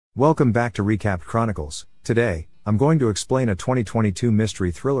Welcome back to Recapped Chronicles. Today, I'm going to explain a 2022 mystery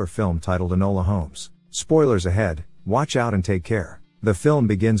thriller film titled Enola Holmes. Spoilers ahead, watch out and take care. The film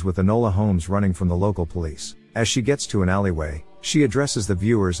begins with Enola Holmes running from the local police. As she gets to an alleyway, she addresses the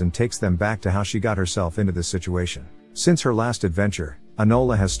viewers and takes them back to how she got herself into this situation. Since her last adventure,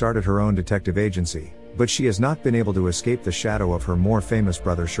 Enola has started her own detective agency, but she has not been able to escape the shadow of her more famous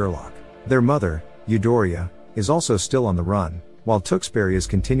brother Sherlock. Their mother, Eudora, is also still on the run, while Tewkesbury is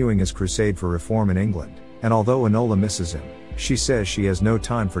continuing his crusade for reform in England, and although Enola misses him, she says she has no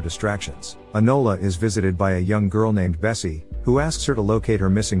time for distractions. Enola is visited by a young girl named Bessie, who asks her to locate her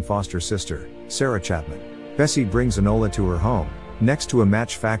missing foster sister, Sarah Chapman. Bessie brings Enola to her home, next to a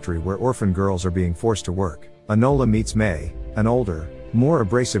match factory where orphan girls are being forced to work. Enola meets May, an older, more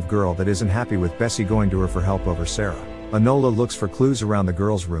abrasive girl that isn't happy with Bessie going to her for help over Sarah. Enola looks for clues around the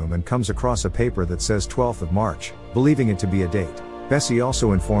girl's room and comes across a paper that says 12th of March, believing it to be a date. Bessie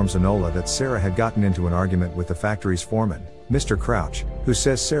also informs Enola that Sarah had gotten into an argument with the factory's foreman, Mr. Crouch, who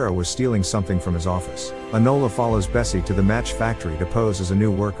says Sarah was stealing something from his office. Enola follows Bessie to the match factory to pose as a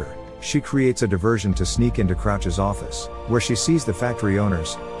new worker. She creates a diversion to sneak into Crouch's office, where she sees the factory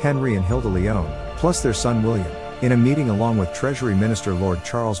owners, Henry and Hilda Leone, plus their son William, in a meeting along with Treasury Minister Lord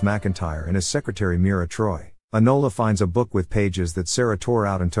Charles McIntyre and his secretary Mira Troy. Enola finds a book with pages that Sarah tore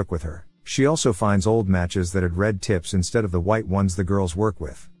out and took with her. She also finds old matches that had red tips instead of the white ones the girls work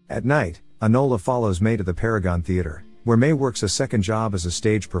with. At night, Enola follows May to the Paragon Theater, where May works a second job as a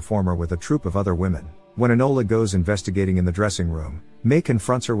stage performer with a troupe of other women. When Enola goes investigating in the dressing room, May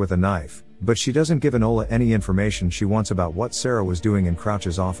confronts her with a knife, but she doesn't give Enola any information she wants about what Sarah was doing in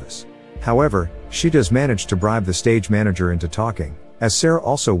Crouch's office. However, she does manage to bribe the stage manager into talking, as Sarah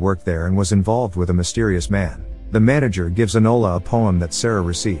also worked there and was involved with a mysterious man. The manager gives Enola a poem that Sarah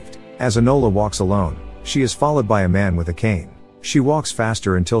received. As Enola walks alone, she is followed by a man with a cane. She walks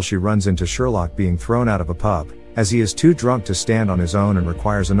faster until she runs into Sherlock being thrown out of a pub, as he is too drunk to stand on his own and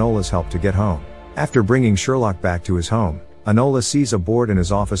requires Enola's help to get home. After bringing Sherlock back to his home, Enola sees a board in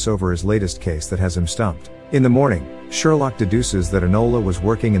his office over his latest case that has him stumped. In the morning, Sherlock deduces that Enola was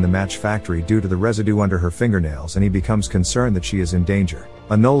working in the match factory due to the residue under her fingernails, and he becomes concerned that she is in danger.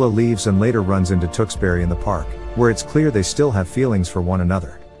 Enola leaves and later runs into Tewkesbury in the park, where it's clear they still have feelings for one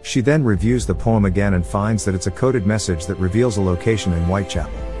another. She then reviews the poem again and finds that it's a coded message that reveals a location in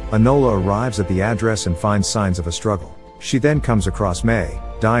Whitechapel. Enola arrives at the address and finds signs of a struggle. She then comes across May,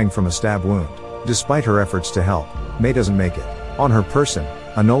 dying from a stab wound. Despite her efforts to help, May doesn't make it. On her person,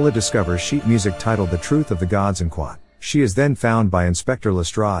 Enola discovers sheet music titled The Truth of the Gods and Quat. She is then found by Inspector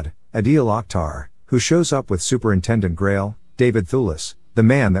Lestrade, Adil Akhtar, who shows up with Superintendent Grail, David Thewlis, the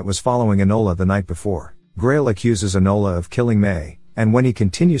man that was following Enola the night before. Grail accuses Enola of killing May, and when he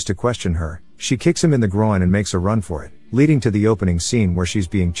continues to question her, she kicks him in the groin and makes a run for it, leading to the opening scene where she's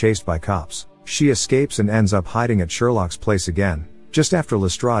being chased by cops. She escapes and ends up hiding at Sherlock's place again, just after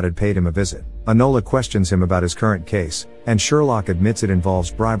Lestrade had paid him a visit. Enola questions him about his current case, and Sherlock admits it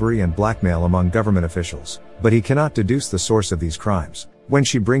involves bribery and blackmail among government officials, but he cannot deduce the source of these crimes. When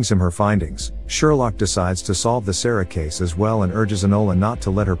she brings him her findings, Sherlock decides to solve the Sarah case as well and urges Enola not to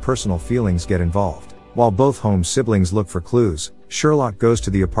let her personal feelings get involved. While both Holmes siblings look for clues, Sherlock goes to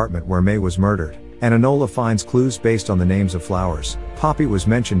the apartment where May was murdered, and Enola finds clues based on the names of flowers. Poppy was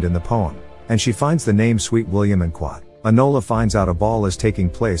mentioned in the poem, and she finds the name Sweet William and Quat. Enola finds out a ball is taking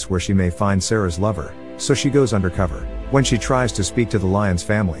place where she may find Sarah's lover, so she goes undercover. When she tries to speak to the Lyons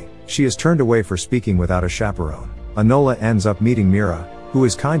family, she is turned away for speaking without a chaperone. Enola ends up meeting Mira, who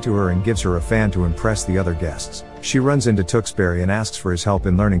is kind to her and gives her a fan to impress the other guests. She runs into Tewkesbury and asks for his help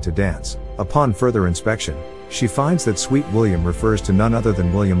in learning to dance. Upon further inspection, she finds that Sweet William refers to none other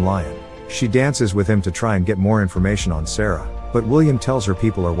than William Lyon. She dances with him to try and get more information on Sarah, but William tells her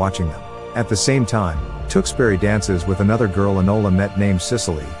people are watching them. At the same time, Tewkesbury dances with another girl Enola met named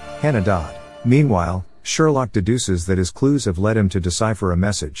Cicely, Hannah Dodd. Meanwhile, Sherlock deduces that his clues have led him to decipher a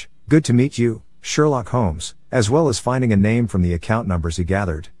message, "Good to meet you, Sherlock Holmes," as well as finding a name from the account numbers he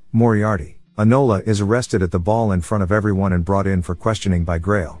gathered, Moriarty. Enola is arrested at the ball in front of everyone and brought in for questioning by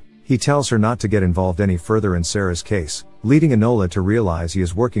Grail. He tells her not to get involved any further in Sarah's case, leading Enola to realize he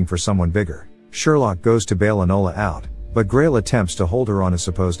is working for someone bigger. Sherlock goes to bail Enola out, but Grail attempts to hold her on as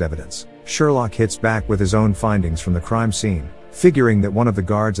supposed evidence. Sherlock hits back with his own findings from the crime scene, figuring that one of the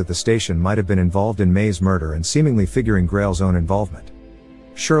guards at the station might have been involved in May's murder and seemingly figuring Grail's own involvement.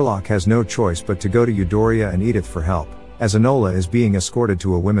 Sherlock has no choice but to go to Eudora and Edith for help, as Enola is being escorted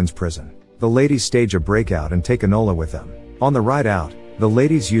to a women's prison. The ladies stage a breakout and take Enola with them. On the ride out, the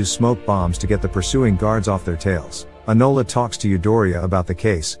ladies use smoke bombs to get the pursuing guards off their tails. Enola talks to Eudoria about the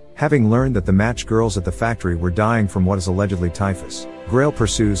case, having learned that the match girls at the factory were dying from what is allegedly typhus. Grail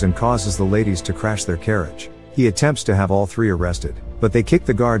pursues and causes the ladies to crash their carriage. He attempts to have all three arrested, but they kick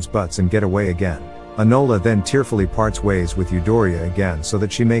the guards' butts and get away again. Enola then tearfully parts ways with Eudoria again so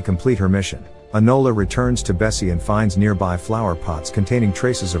that she may complete her mission. Enola returns to Bessie and finds nearby flower pots containing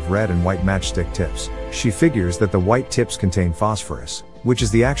traces of red and white matchstick tips. She figures that the white tips contain phosphorus, which is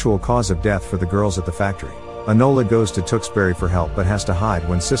the actual cause of death for the girls at the factory. Enola goes to Tewksbury for help but has to hide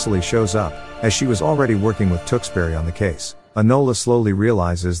when Cicely shows up, as she was already working with Tewksbury on the case. Enola slowly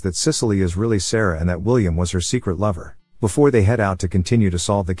realizes that Cicely is really Sarah and that William was her secret lover. Before they head out to continue to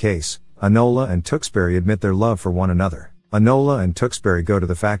solve the case, Enola and Tewksbury admit their love for one another. Enola and Tewksbury go to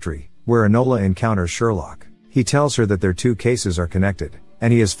the factory, where Enola encounters Sherlock. He tells her that their two cases are connected,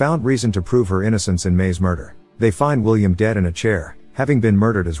 and he has found reason to prove her innocence in May's murder. They find William dead in a chair, having been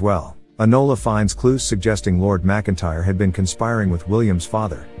murdered as well. Enola finds clues suggesting Lord McIntyre had been conspiring with William's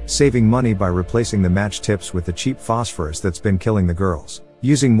father, saving money by replacing the match tips with the cheap phosphorus that's been killing the girls.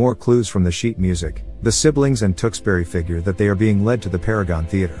 Using more clues from the sheet music, the siblings and Tewksbury figure that they are being led to the Paragon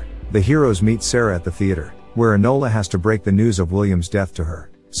Theatre. The heroes meet Sarah at the theatre, where Enola has to break the news of William's death to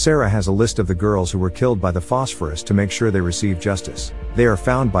her. Sarah has a list of the girls who were killed by the phosphorus to make sure they receive justice. They are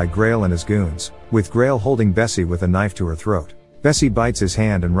found by Grail and his goons, with Grail holding Bessie with a knife to her throat. Bessie bites his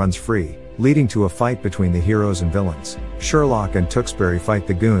hand and runs free, leading to a fight between the heroes and villains. Sherlock and Tewksbury fight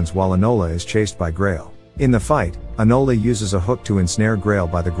the goons while Enola is chased by Grail. In the fight, Enola uses a hook to ensnare Grail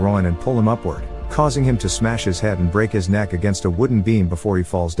by the groin and pull him upward, causing him to smash his head and break his neck against a wooden beam before he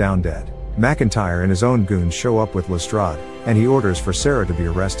falls down dead. McIntyre and his own goons show up with Lestrade, and he orders for Sarah to be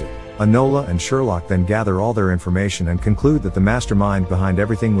arrested. Enola and Sherlock then gather all their information and conclude that the mastermind behind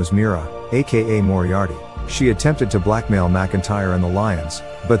everything was Mira, aka Moriarty. She attempted to blackmail McIntyre and the Lions,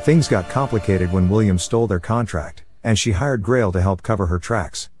 but things got complicated when William stole their contract, and she hired Grail to help cover her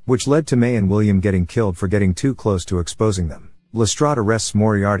tracks, which led to May and William getting killed for getting too close to exposing them. Lestrade arrests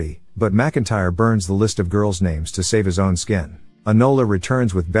Moriarty, but McIntyre burns the list of girls' names to save his own skin. Enola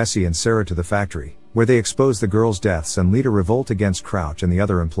returns with Bessie and Sarah to the factory, where they expose the girls' deaths and lead a revolt against Crouch and the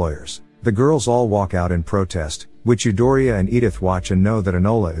other employers. The girls all walk out in protest, which Eudoria and Edith watch and know that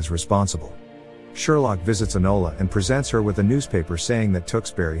Enola is responsible. Sherlock visits Enola and presents her with a newspaper saying that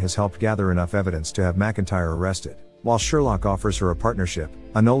Tewksbury has helped gather enough evidence to have McIntyre arrested. While Sherlock offers her a partnership,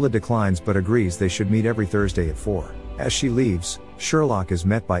 Enola declines but agrees they should meet every Thursday at 4. As she leaves, Sherlock is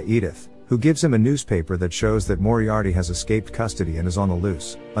met by Edith, who gives him a newspaper that shows that Moriarty has escaped custody and is on the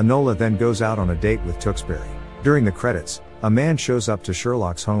loose. Enola then goes out on a date with Tewksbury. During the credits, a man shows up to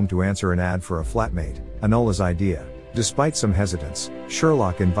Sherlock's home to answer an ad for a flatmate, Enola's idea. Despite some hesitance,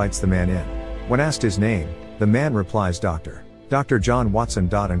 Sherlock invites the man in. When asked his name, the man replies Dr. John Watson.